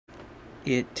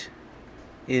It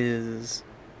is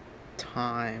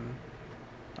time.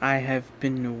 I have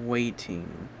been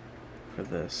waiting for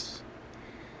this,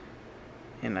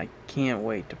 and I can't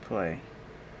wait to play.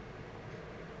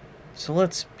 So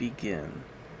let's begin.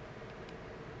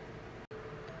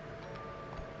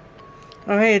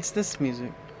 Oh hey, it's this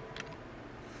music.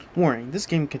 Warning, this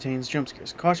game contains jump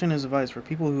scares. Caution is advised for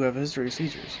people who have a history of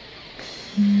seizures.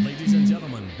 Ladies and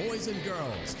gentlemen, boys and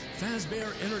girls,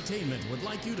 Fazbear Entertainment would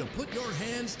like you to put your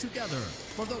hands together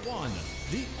for the one,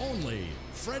 the only,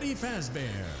 Freddy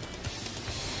Fazbear.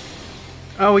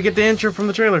 Oh, we get the intro from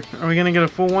the trailer. Are we gonna get a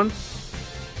full one?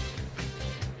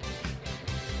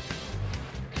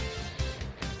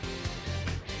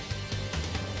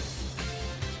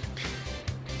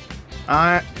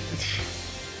 I...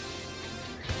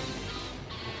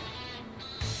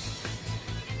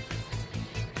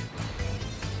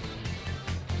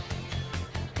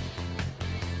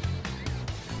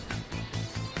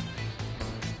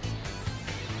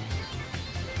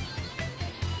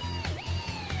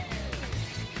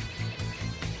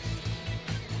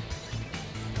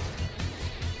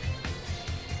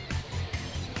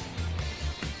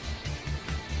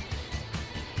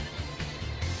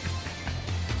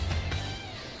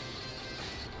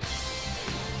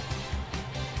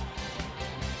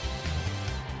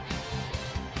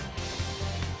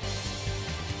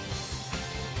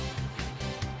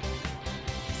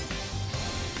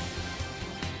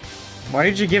 Why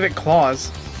did you give it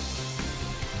claws?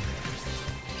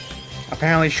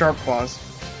 Apparently sharp claws.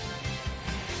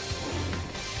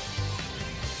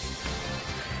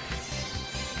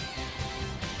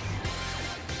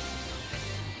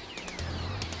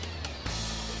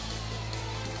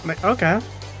 Okay.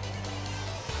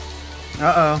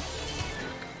 Uh-oh.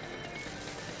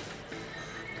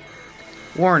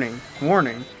 Warning.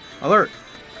 Warning. Alert.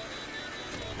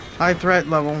 High threat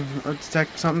level.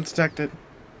 Detect something detected.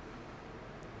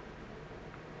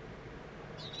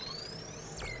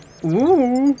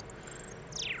 Ooh.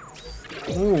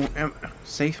 Ooh.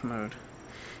 Safe mode.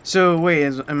 So wait,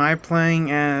 am I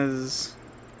playing as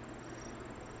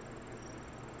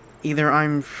either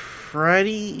I'm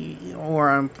Freddy or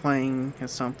I'm playing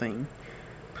as something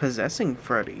possessing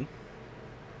Freddy?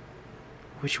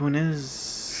 Which one is?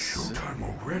 Showtime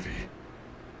already?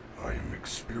 I am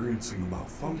experiencing a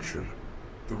malfunction.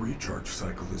 The recharge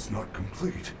cycle is not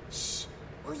complete. Shh!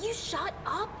 Will you shut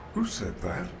up? Who said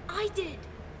that? I did.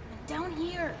 And down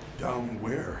here. Down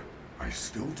where? I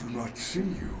still do not see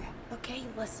you. Okay,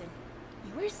 listen.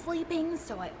 You were sleeping,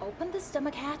 so I opened the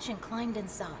stomach hatch and climbed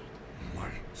inside. My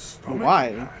stomach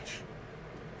Why? hatch?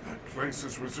 That place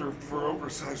is reserved for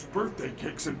oversized birthday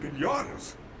cakes and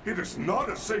piñatas. It is not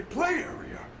a safe play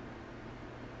area.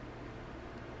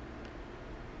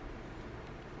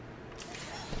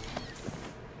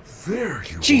 There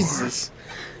you Jesus!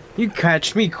 You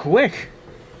catch me quick!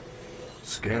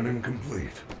 Scanning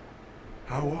complete.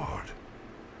 How odd.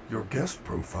 Your guest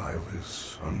profile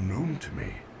is unknown to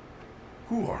me.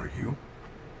 Who are you?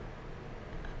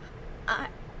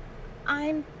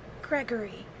 I'm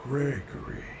Gregory.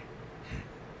 Gregory.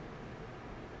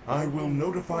 I will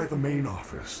notify the main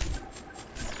office.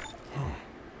 Huh.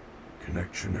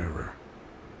 Connection error.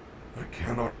 I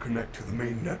cannot connect to the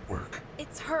main network.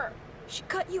 It's her. She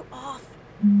cut you off.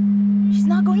 She's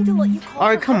not going to let you call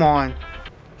Alright, her come help on.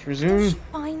 until Resume. she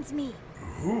finds me.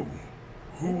 Who?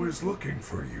 Who is looking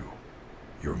for you?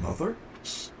 Your mother?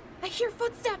 Shh! I hear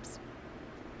footsteps.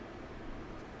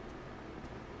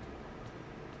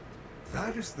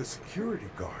 That is the security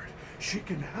guard. She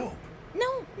can help.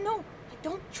 No, I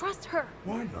don't trust her.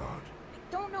 Why not?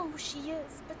 I don't know who she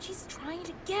is, but she's trying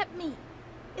to get me.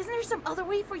 Isn't there some other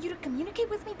way for you to communicate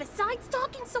with me besides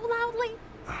talking so loudly?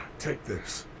 Take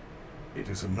this. It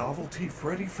is a novelty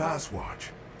Freddy Fazwatch.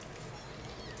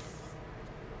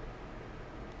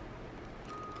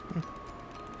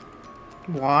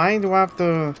 Why do I have to...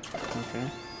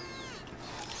 Okay.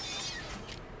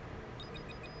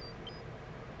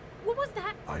 What was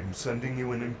that? I am sending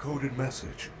you an encoded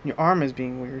message. Your arm is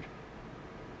being weird.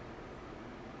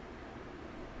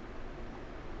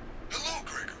 Hello,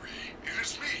 Gregory. It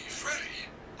is me, Freddy.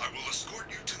 I will escort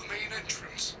you to the main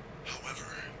entrance. However,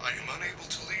 I am unable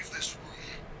to leave this room.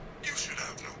 You should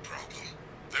have no problem.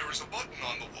 There is a button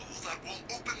on the wall that will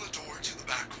open the door to the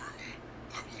back room.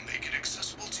 I will make it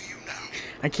accessible to you now.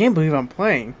 I can't believe I'm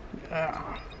playing.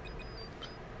 How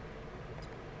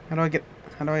do I get...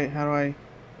 How do I...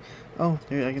 Oh,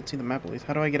 there, I can see the map at least.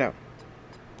 How do I get out?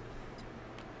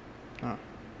 Oh.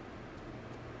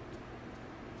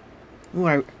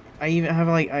 Ooh, I even have,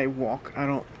 like, I walk. I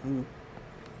don't... Ooh.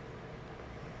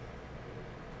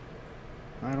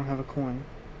 I don't have a coin.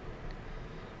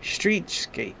 Street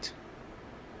skate.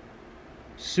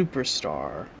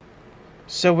 Superstar.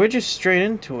 So we're just straight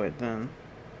into it then.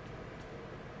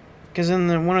 Because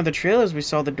in one of the trailers we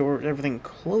saw the door, everything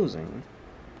closing.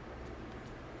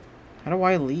 How do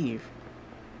I leave?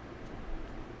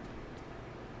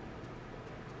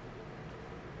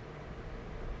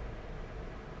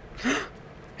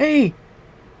 Hey!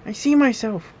 I see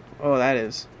myself! Oh, that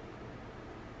is.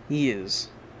 He is.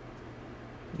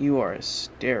 You are a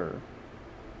starer.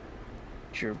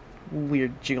 With your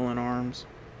weird jiggling arms.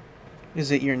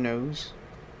 Is it your nose?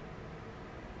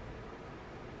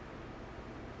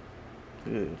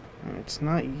 Ugh. It's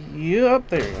not you up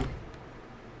there.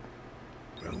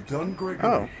 Well done, Gregory.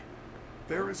 Oh.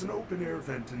 There is an open-air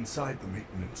vent inside the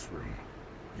maintenance room.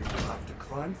 You will have to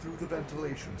climb through the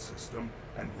ventilation system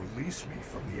and release me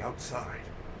from the outside.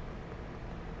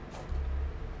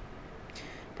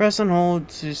 Press and hold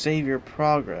to save your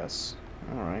progress.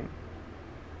 Alright.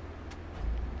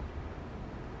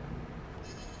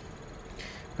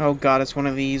 Oh god, it's one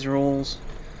of these rules.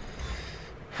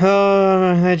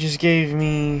 That just gave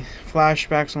me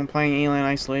flashbacks on playing Alien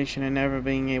Isolation and never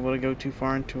being able to go too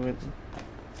far into it.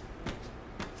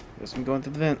 Guess I'm going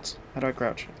through the vents. How do I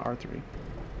crouch? R3.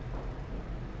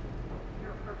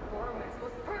 Your performance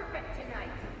was perfect tonight.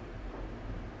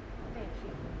 Thank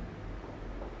you.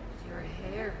 Your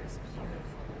hair is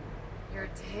beautiful. Your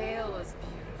tail is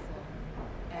beautiful.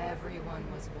 Everyone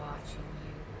was watching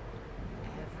you.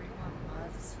 Everyone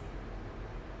loves you.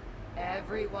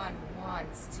 Everyone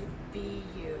wants to be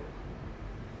you.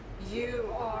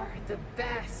 You are the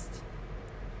best.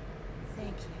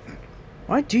 Thank you.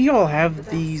 Why do y'all The have best.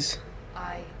 these?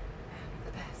 I am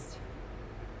the best.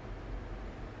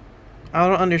 I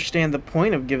don't understand the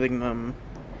point of giving them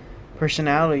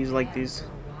personalities like Fans these. are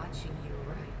watching you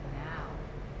right now.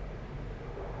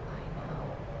 I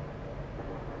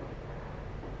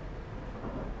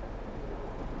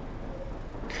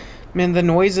know. Man, the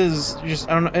noises just,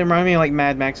 I don't know, it reminded me of like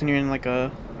Mad Max when you're in like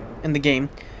in the game.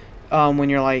 When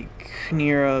you're like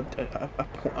near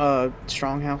a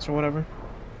strong house or whatever.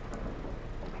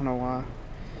 I don't know why.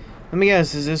 Let me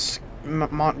guess, is this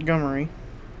Montgomery?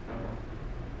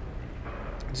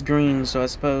 It's green, so I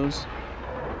suppose.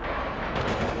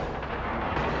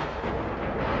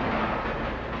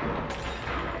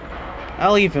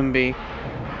 I'll leave him be.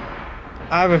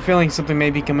 I have a feeling something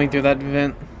may be coming through that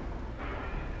vent.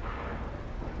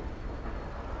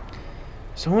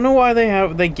 So I wonder why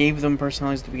they gave them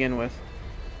personalities to begin with.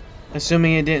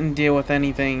 Assuming it didn't deal with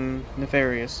anything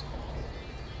nefarious.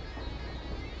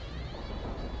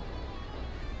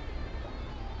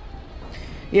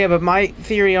 Yeah, but my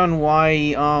theory on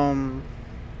why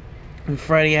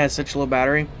Freddy has such low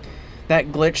battery, that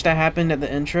glitch that happened at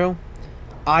the intro,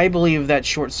 I believe that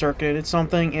short-circuited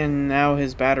something and now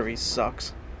his battery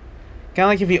sucks. Kinda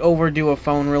like if you overdo a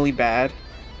phone really bad.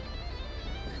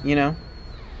 You know?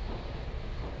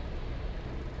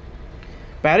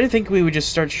 But I didn't think we would just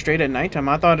start straight at nighttime.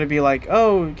 I thought it'd be like,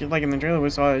 oh, like in the trailer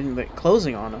we saw it like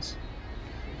closing on us.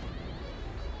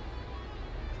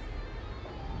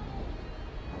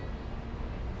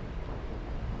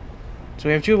 So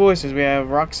we have two voices. We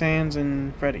have Roxanne's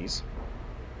and Freddy's.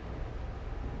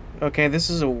 Okay,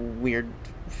 this is a weird...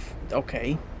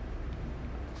 Okay.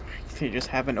 They just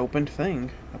have an open thing,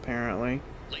 apparently.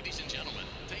 Ladies and gentlemen,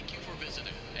 thank you for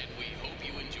visiting, and we hope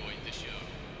you enjoyed the show.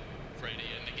 Freddy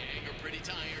and the gang are pretty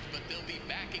tired, but they'll be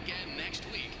back again next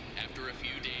week after a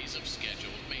few days of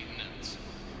scheduled maintenance.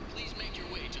 Please make your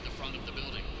way to the front of the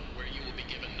building, where you will be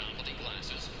given novelty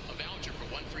glasses, a voucher for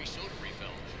one free soda refill,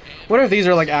 and... What if these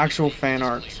are like actual fan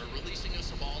arts?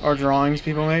 Or drawings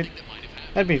people made?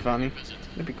 That'd be funny.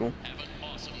 That'd be cool. Have an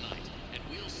awesome night, and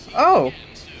we'll see Oh! you again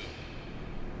soon.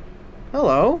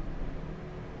 Hello.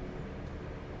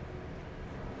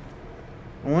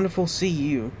 A wonderful see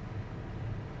you.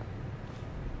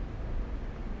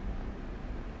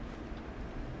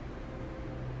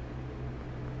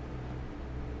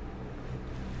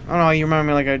 I don't know, you remind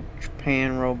me like a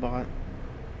Japan robot.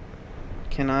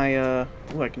 Can I, ooh,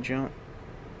 I can jump.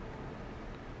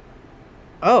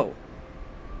 Oh.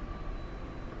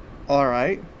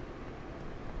 Alright.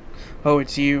 Oh,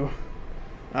 it's you.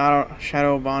 I don't,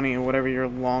 Shadow Bonnie or whatever your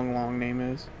long name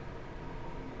is.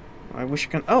 I wish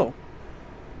I could, oh.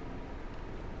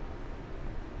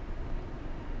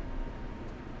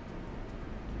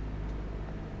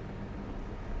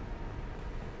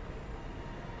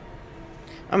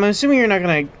 I'm assuming you're not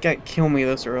gonna kill me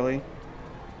this early.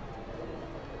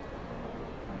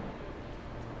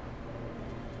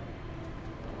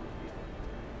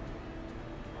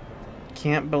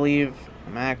 Can't believe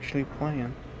I'm actually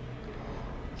playing.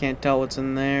 Can't tell what's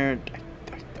in there.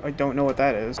 I don't know what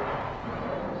that is.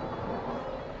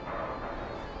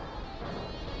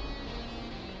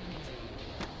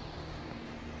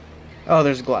 Oh,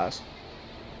 there's glass.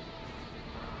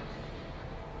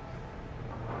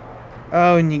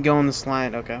 Oh, and you go on the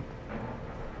slide. Okay.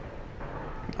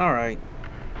 All right.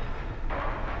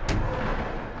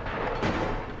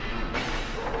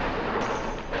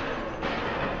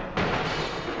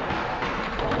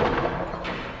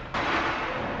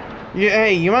 Yeah,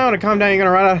 hey, you might want to calm down. You're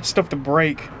gonna run out of stuff to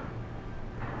break.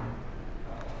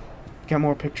 Got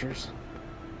more pictures.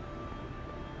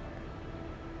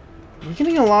 We're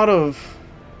getting a lot of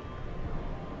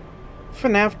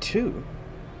FNAF 2.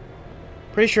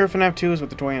 Pretty sure FNAF 2 is with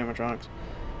the toy animatronics.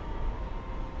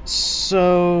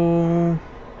 So,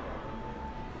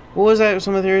 what was that?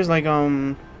 Some of the theories like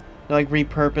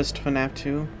repurposed FNAF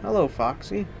 2. Hello,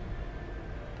 Foxy.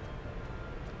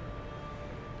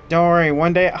 Don't worry.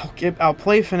 One day I'll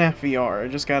play FNAF VR. I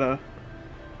just gotta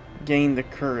gain the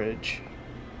courage.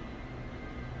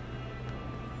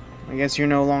 I guess you're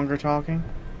no longer talking.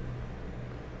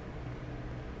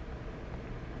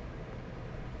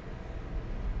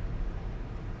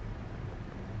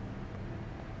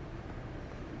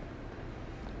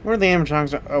 What are the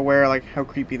animatronics aware, like, how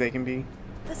creepy they can be?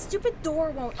 The stupid door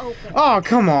won't open. Oh,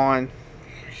 come on.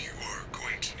 You are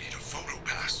going to need a photo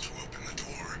pass to open the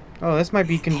door. Oh, this might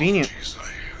be convenient. Apologies,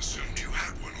 I assumed you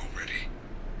had one already.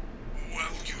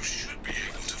 Well, you should be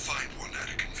able to find one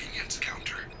at a convenience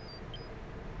counter.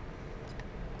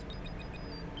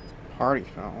 Party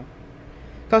foul.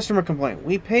 Customer complaint.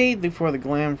 We paid for the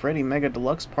Glam Freddy Mega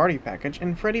Deluxe Party Package,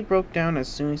 and Freddy broke down as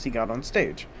soon as he got on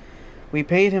stage. We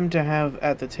paid him to have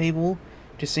at the table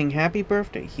to sing Happy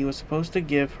Birthday. He was supposed to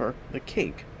give her the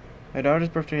cake. My daughter's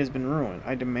birthday has been ruined.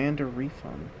 I demand a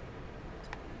refund.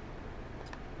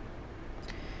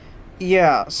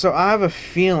 Yeah, so I have a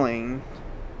feeling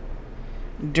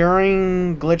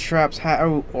during Glitchtrap's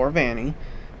or Vanny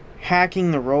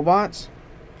hacking the robots,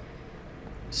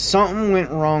 something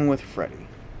went wrong with Freddy.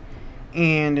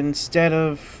 And instead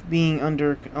of being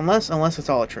under, unless it's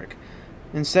all a trick,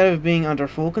 instead of being under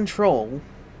full control,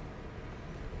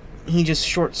 he just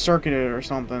short-circuited or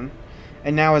something,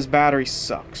 and now his battery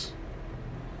sucks.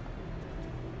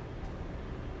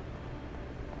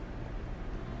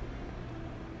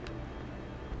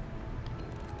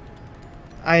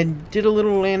 I did a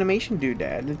little animation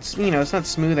doodad. It's, you know, it's not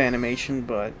smooth animation,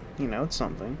 but, you know, it's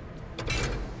something.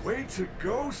 Way to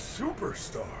go,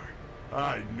 superstar!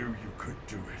 I knew you could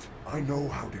do it. I know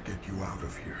how to get you out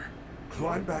of here.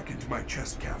 Climb back into my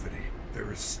chest cavity.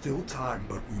 There is still time,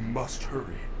 but we must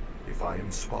hurry. If I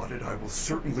am spotted, I will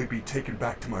certainly be taken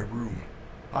back to my room.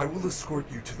 I will escort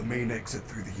you to the main exit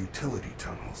through the utility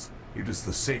tunnels. It is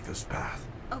the safest path.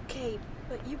 Okay,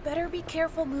 but you better be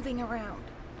careful moving around.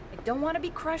 I don't want to be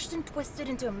crushed and twisted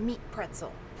into a meat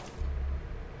pretzel.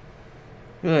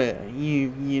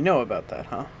 You know about that,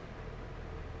 huh?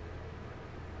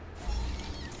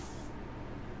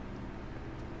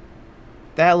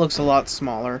 That looks a lot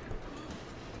smaller.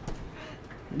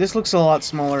 This looks a lot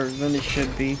smaller than it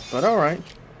should be, but alright.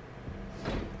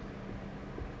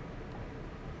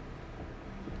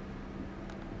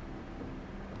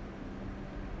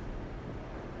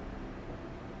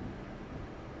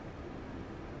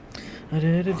 I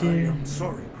am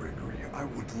sorry, Gregory. I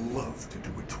would love to do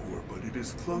a tour, but it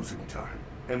is closing time,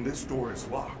 and this door is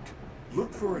locked.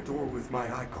 Look for a door with my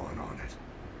icon on it.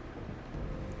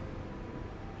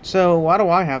 So, why do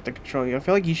I have to control you? I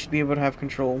feel like you should be able to have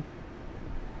control.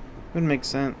 Wouldn't make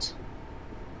sense.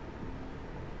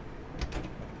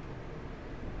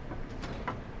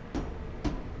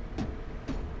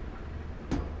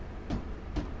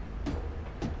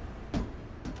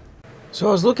 So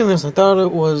I was looking at this, I thought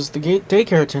it was the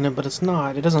daycare attendant, but it's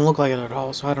not. It doesn't look like it at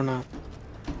all, so I don't know.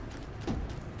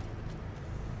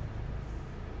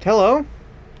 Hello?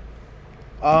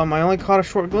 I only caught a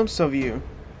short glimpse of you.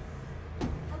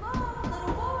 Hello,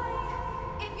 little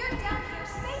boy. If you're down here,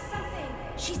 say something.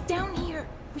 She's down here.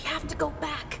 We have to go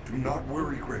back. Do not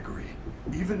worry, Gregory.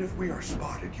 Even if we are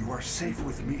spotted, you are safe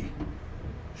with me.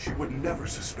 She would never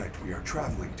suspect we are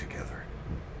traveling together.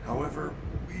 However,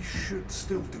 we should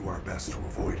still do our best to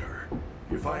avoid her.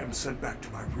 If I am sent back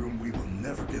to my room, we will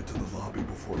never get to the lobby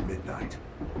before midnight.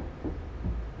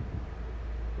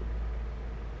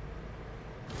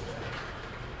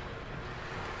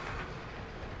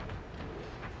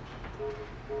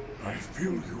 I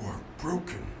feel you are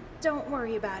broken. Don't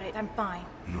worry about it. I'm fine.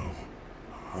 No.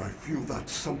 I feel that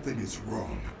something is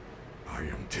wrong. I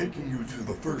am taking you to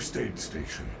the first aid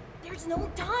station. There's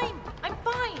no time. I'm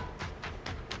fine.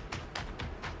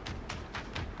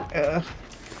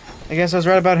 I guess I was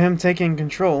right about him taking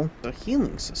control. The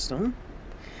healing system.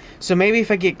 So maybe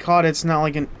if I get caught, it's not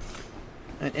like an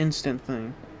instant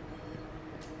thing.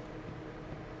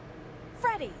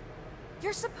 Freddy,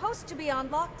 you're supposed to be on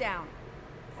lockdown.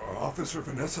 Officer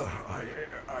Vanessa,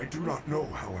 I do not know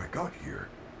how I got here.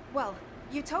 Well,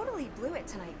 you totally blew it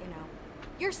tonight, you know.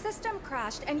 Your system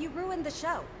crashed and you ruined the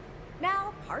show.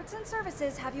 Now, parts and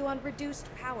services have you on reduced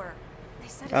power. They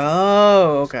said it's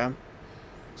Oh, okay.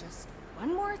 just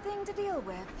one more thing to deal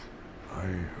with. I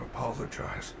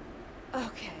apologize.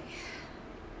 Okay.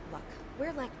 Look,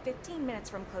 we're like 15 minutes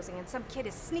from closing and some kid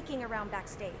is sneaking around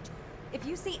backstage. If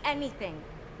you see anything,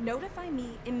 notify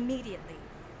me immediately.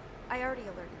 I already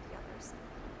alerted the others.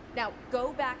 Now,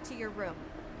 go back to your room.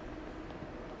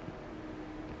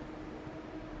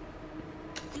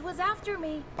 He was after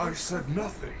me. I said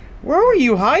nothing. Where were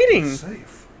you hiding?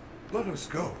 Safe. Let us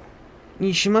go.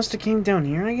 She must have came down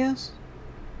here, I guess?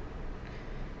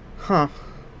 Huh.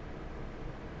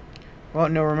 Well,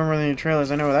 no, remember the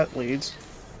trailers. I know where that leads.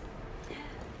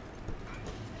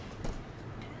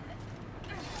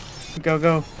 Go,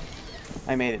 go.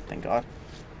 I made it, thank God.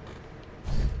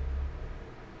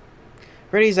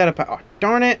 Freddy's out of power. Oh,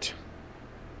 darn it!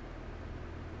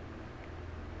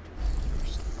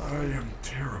 I am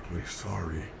terribly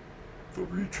sorry. The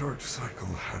recharge cycle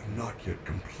had not yet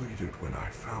completed when I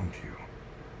found you.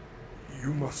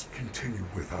 You must continue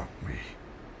without me.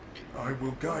 I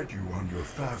will guide you on your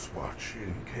fast watch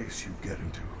in case you get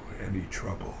into any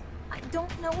trouble. I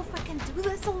don't know if I can do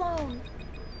this alone.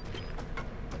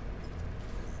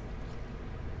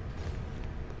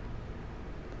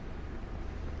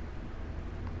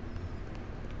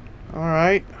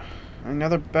 Alright.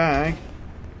 Another bag.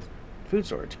 Food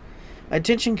storage.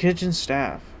 Attention kitchen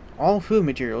staff. All food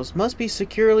materials must be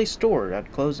securely stored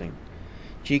at closing.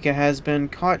 Chica has been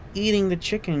caught eating the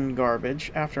chicken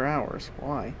garbage after hours.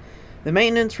 Why? The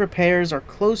maintenance repairs are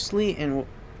costly and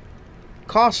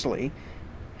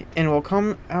will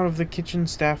come out of the kitchen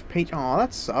staff page. Aw,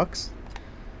 that sucks.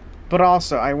 But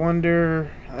also, I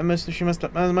wonder. That must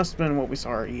have been what we saw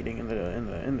her eating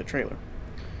in the trailer.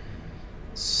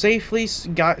 Safety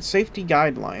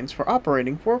guidelines for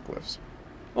operating forklifts.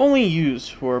 Only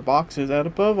used for boxes at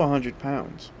above 100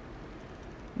 pounds.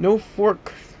 No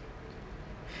forklift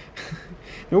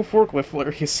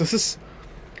races.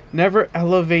 Never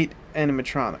elevate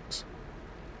animatronics.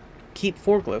 Keep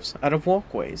forklifts out of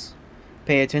walkways.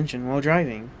 Pay attention while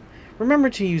driving. Remember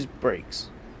to use brakes.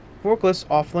 Forklifts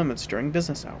off limits during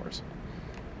business hours.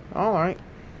 Alright.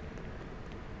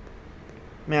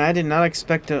 Man, I did not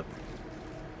expect to...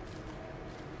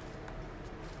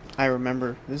 I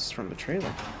remember. This is from the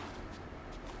trailer.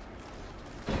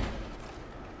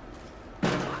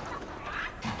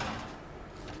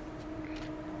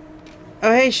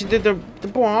 Oh, hey, she did the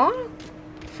boing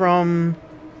from...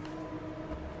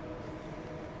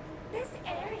 This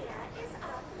area is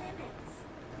off limits.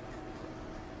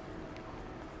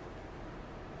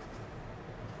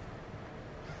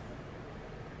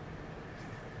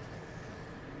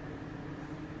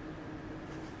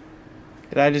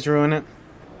 Did I just ruin it?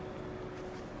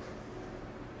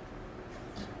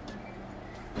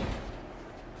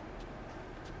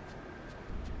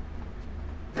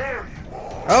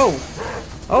 Oh!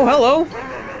 Oh, hello!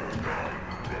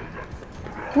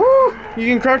 Woo! You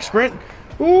can crouch sprint.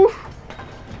 Woo!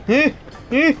 Eh!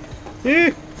 Eh!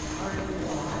 Eh!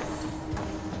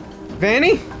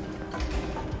 Vanny?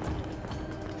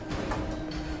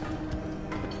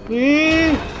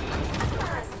 Eh!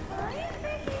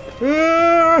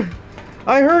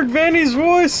 I heard Vanny's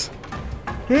voice!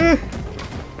 Eh!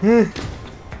 Eh!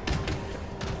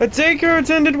 A daycare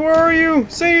attendant, where are you?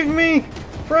 Save me!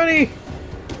 Freddy!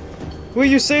 Will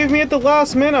you save me at the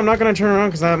last minute? I'm not gonna turn around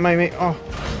because that might make... Oh.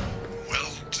 Well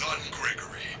done,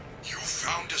 Gregory. You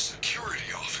found a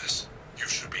security office. You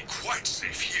should be quite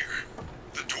safe here.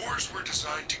 The doors were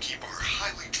designed to keep our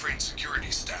highly trained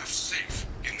security staff safe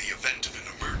in the event of an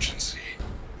emergency.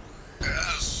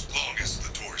 As long as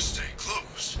the doors stay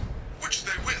closed, which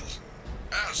they will.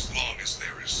 As long as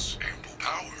there is ample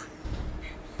power.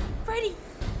 Freddy!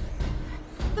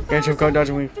 The Can't you power's go only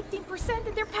dodging me? at 15%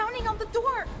 and they're pounding on the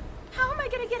door. How am I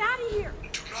gonna get out of here?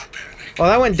 Do not panic. Oh,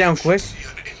 that went down quick. You should see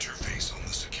an interface on the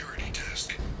security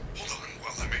desk. Hold on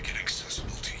while I make it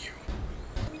accessible to you.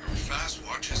 Your fast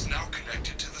watch is now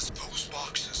connected to those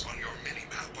boxes on your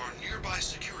mini-map are nearby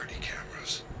security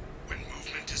cameras. When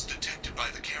movement is detected by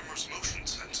the camera's motion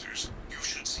sensors, you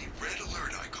should see red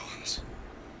alert icons.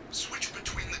 Switch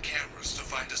between the cameras to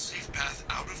find a safe path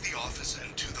out of the office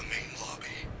and to the main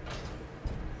lobby.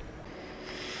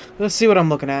 Let's see what I'm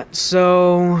looking at.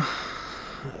 So...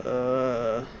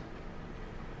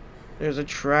 There's a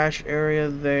trash area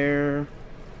there.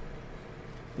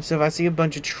 So if I see a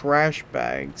bunch of trash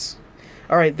bags...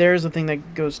 Alright, there's a thing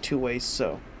that goes two ways,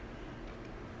 so...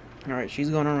 Alright,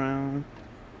 she's going around.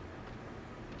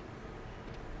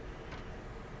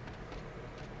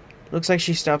 Looks like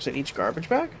she stops at each garbage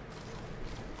bag.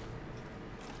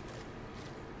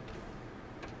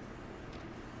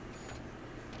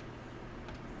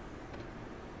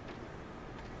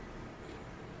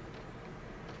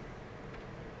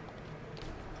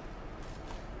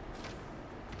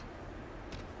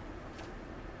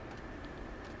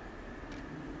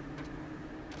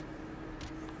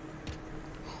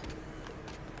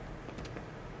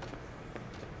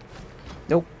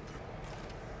 Nope.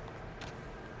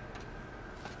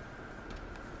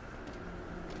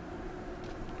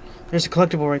 There's a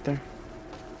collectible right there.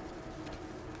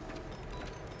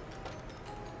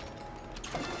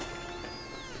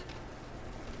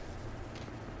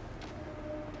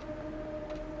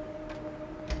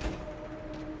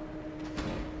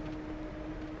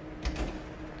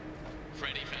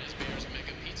 Freddy Fazbear's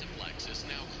Mega Pizzaplex is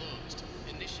now closed,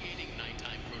 initiating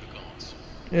nighttime protocols.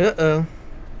 Uh-oh.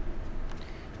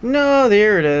 No,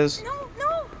 there it is. No,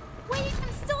 no! Wait,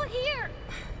 I'm still here!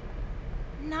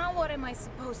 Now what am I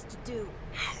supposed to do?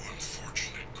 How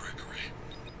unfortunate, Gregory.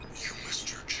 You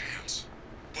missed your chance.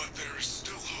 But there is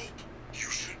still hope. You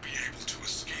should be able to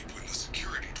escape when the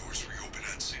security doors reopen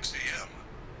at 6 a.m.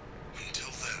 Until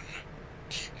then,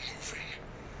 keep moving.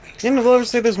 And Didn't the try ever not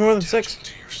say to there's draw more than 6? attention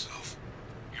to yourself.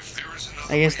 If there is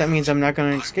another I guess that way means out, I'm not going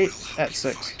I to will escape help at you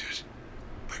 6. find it.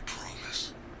 I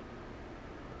promise.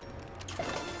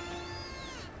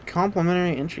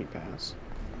 Complimentary entry pass.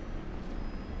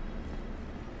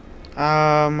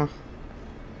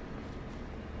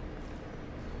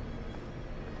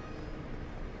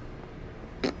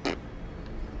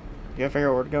 Gotta figure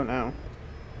out where to go now.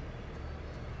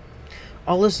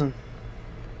 Oh, listen.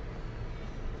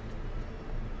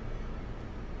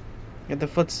 Get the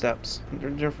footsteps. They're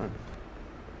different.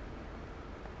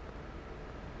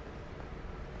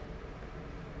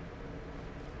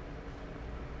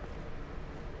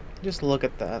 Just look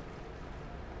at that.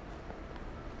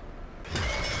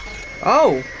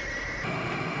 Oh!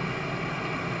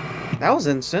 That was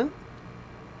instant.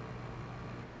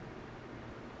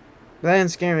 That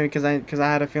didn't scare me because I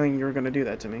had a feeling you were gonna do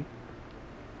that to me.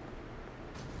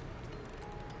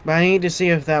 But I need to see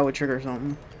if that would trigger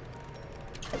something.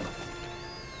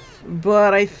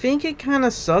 But I think it kind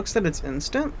of sucks that it's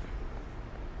instant.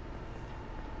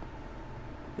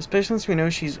 Especially since we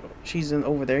know she's in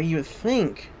over there. You would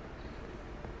think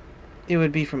it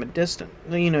would be from a distance.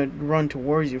 You know, run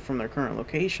towards you from their current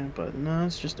location. But no,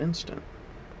 it's just instant.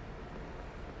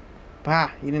 Bah,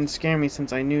 you didn't scare me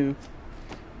since I knew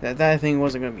that thing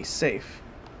wasn't going to be safe.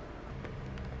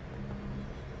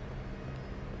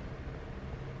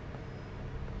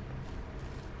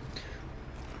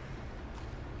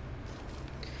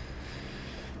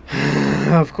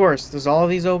 Of course, does all of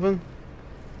these open?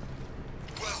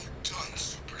 Well done,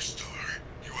 superstar.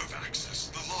 You have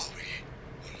accessed the lobby.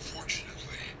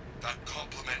 Unfortunately, that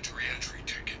complimentary entry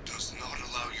ticket does not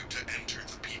allow you to enter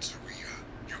the pizzeria.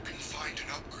 You can find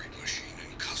an upgrade machine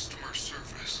in customer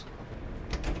service.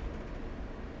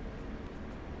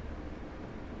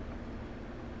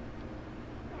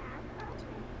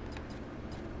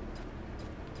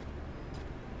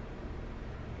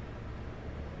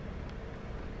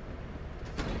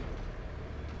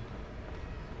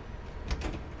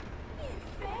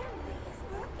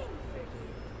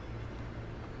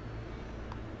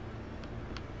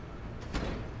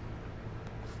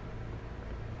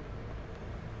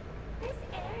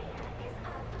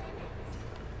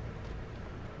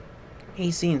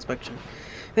 AC inspection.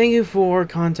 Thank you for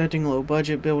contacting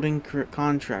low-budget building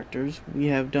contractors. We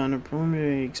have done a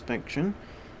preliminary inspection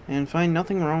and find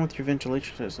nothing wrong with your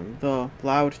ventilation system. The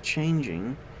loud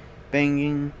changing,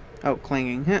 banging,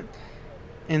 clanging,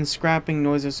 and scrapping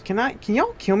noises. Can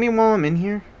y'all kill me while I'm in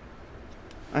here?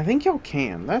 I think y'all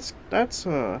can. That's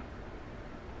The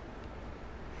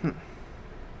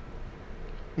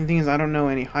thing is, I don't know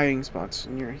any hiding spots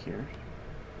near here.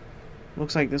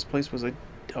 Looks like this place was a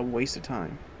waste of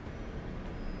time.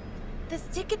 This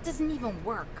ticket doesn't even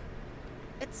work.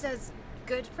 It says,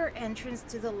 good for entrance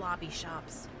to the lobby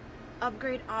shops.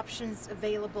 Upgrade options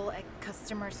available at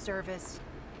customer service.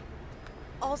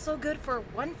 Also good for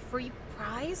 1 free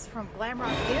prize from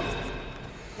Glamrock Gifts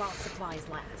while supplies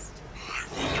last.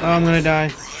 Oh, I'm gonna die.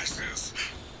 Prizes.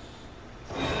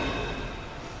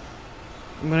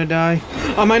 I'm gonna die.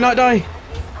 I might not die.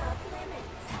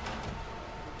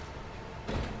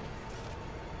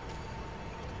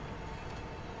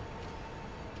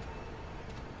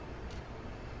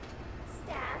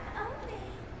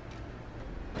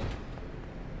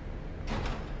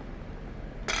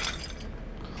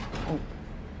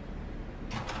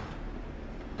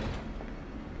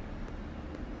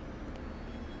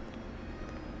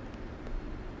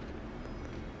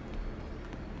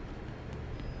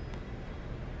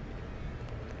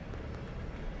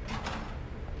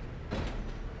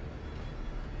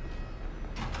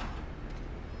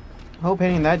 I hope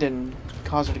hitting that didn't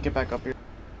cause her to get back up here.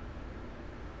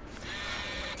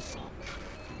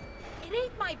 It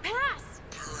ain't my pass!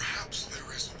 Perhaps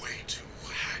there is a way to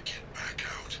hack it back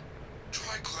out.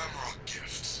 Try Glamrock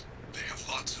Gifts. They have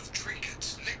lots of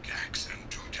trinkets, knickknacks, and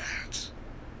doodads.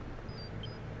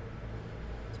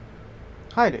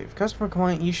 Hi, Dave. Customer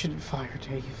complaint. You should fire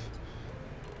Dave.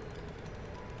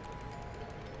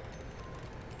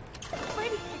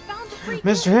 Freddy, I found the free Mr.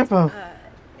 gift. Hippo.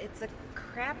 It's a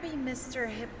crappy Mr.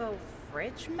 Hippo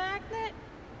fridge magnet?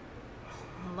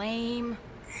 Lame.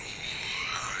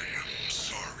 I am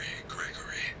sorry,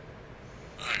 Gregory.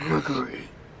 I am Gregory.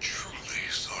 truly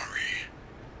sorry.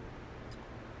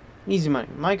 Easy money.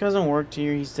 My cousin worked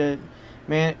here. He said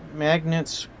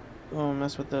magnets won't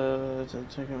mess with the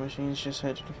ticket machines. Just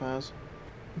head to the files.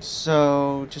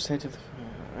 So, just head to the...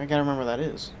 I gotta remember what that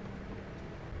is.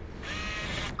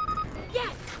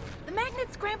 Yes! The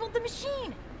magnet scrambled the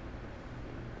machine!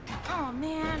 Oh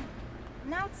man.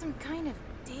 Now it's some kind of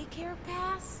daycare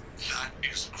pass? That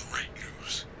is great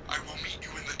news. I will meet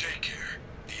you in the daycare.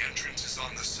 The entrance is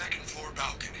on the second floor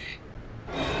balcony.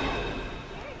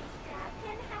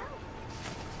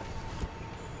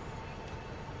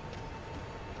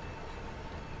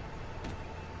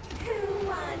 Who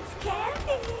wants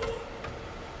candy?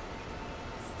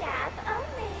 Staff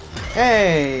only.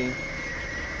 Hey!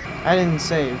 I didn't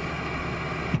save.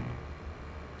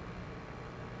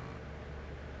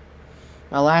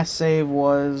 My last save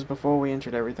was before we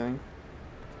entered everything.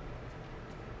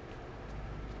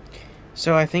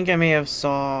 So I think I may have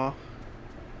saw...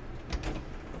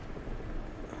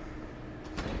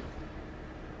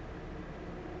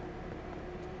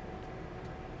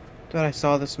 Thought I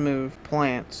saw this move,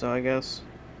 plant, so I guess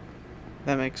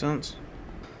that makes sense.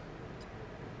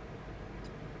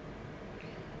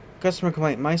 Customer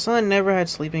complaint. My son never had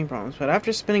sleeping problems, but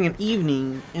after spending an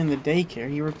evening in the daycare,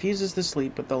 he refuses to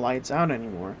sleep with the lights out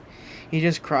anymore. He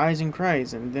just cries and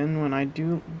cries, and then when I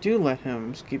do let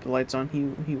him keep the lights on,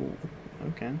 he will...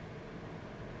 Okay.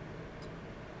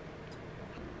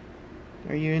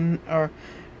 Are you in... or...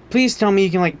 Please tell me you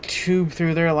can, like, tube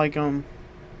through there like,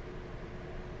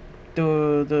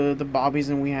 the Bobbies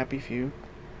and We Happy Few.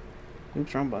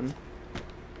 Oops, wrong button.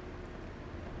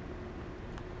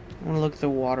 I want to look at the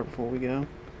water before we go.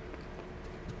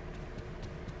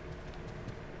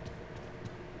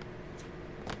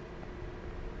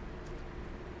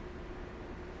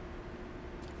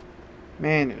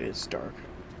 Man, it is dark.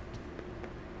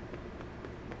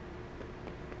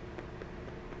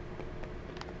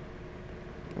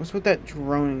 What's with that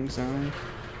droning sound?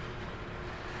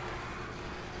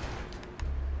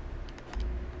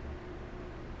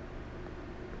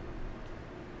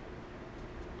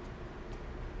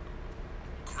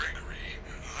 Gregory,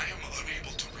 I am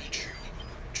unable to reach you.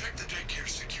 Check the daycare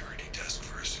security desk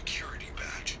for a security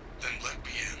badge, then let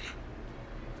me in.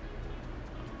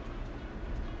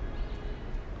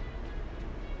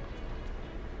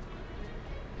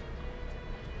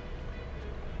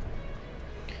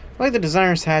 Like the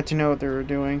designers had to know what they were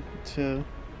doing to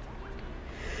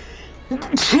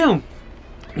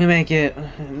make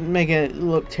it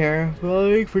look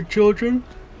terrifying for children.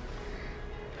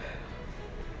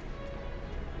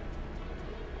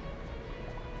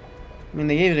 I mean,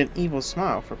 they gave it an evil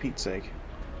smile, for Pete's sake.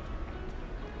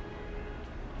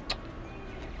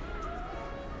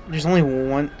 There's only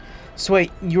one. So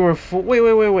wait, you're full.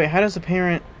 Wait. How does the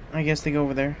parent? I guess they go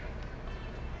over there.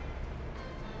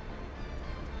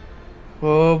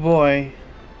 Oh boy.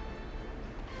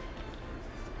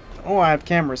 Oh, I have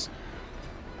cameras.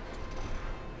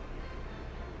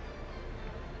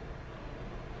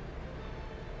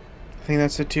 I think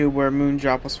that's the tube where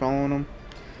Moondrop was following him.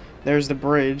 There's the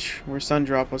bridge where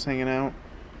Sundrop was hanging out.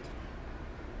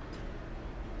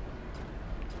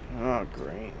 Oh,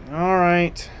 great.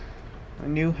 Alright. A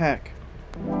new heck.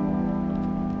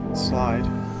 Slide.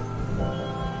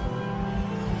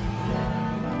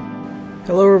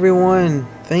 Hello everyone.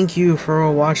 Thank you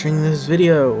for watching this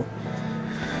video.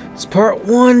 It's part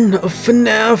 1 of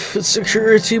FNAF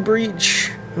Security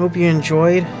Breach. I hope you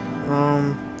enjoyed.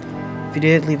 If you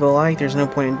did, leave a like. There's no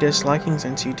point in disliking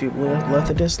since YouTube left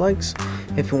the dislikes.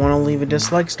 If you want to leave a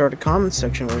dislike, start a comment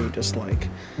section where you dislike.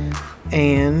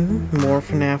 And more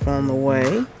FNAF on the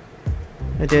way.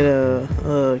 I did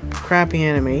a crappy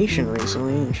animation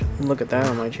recently. You should look at that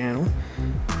on my channel.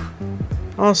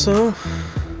 Also,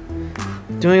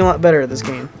 doing a lot better at this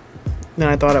game than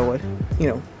I thought I would. You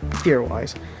know,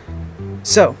 fear-wise.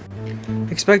 So,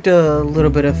 expect a little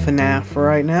bit of FNAF for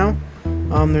right now.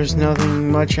 There's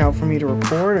nothing much out for me to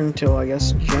report until, I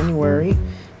guess, January,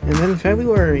 and then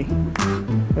February.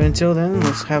 But until then,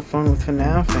 let's have fun with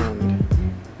FNAF, and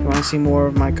if you want to see more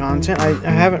of my content. I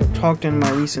haven't talked in my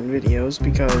recent videos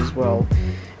because, well,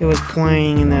 it was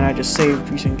playing and then I just saved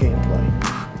recent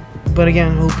gameplay. But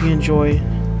again, hope you enjoy.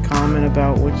 Comment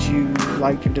about what you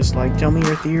liked or disliked. Tell me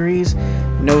your theories.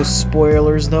 No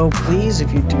spoilers though, please.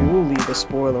 If you do, leave a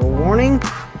spoiler warning.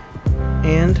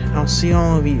 And I'll see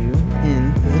all of you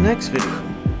in the next video.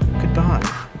 Goodbye.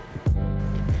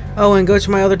 Oh, and go to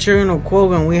my other channel,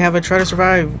 C.W.O.G.N. We have a Try to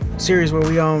Survive series where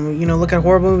we look at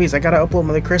horror movies. I gotta upload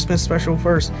my Christmas special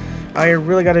first. I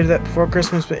really gotta do that before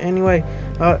Christmas, but anyway,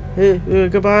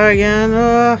 goodbye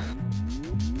again.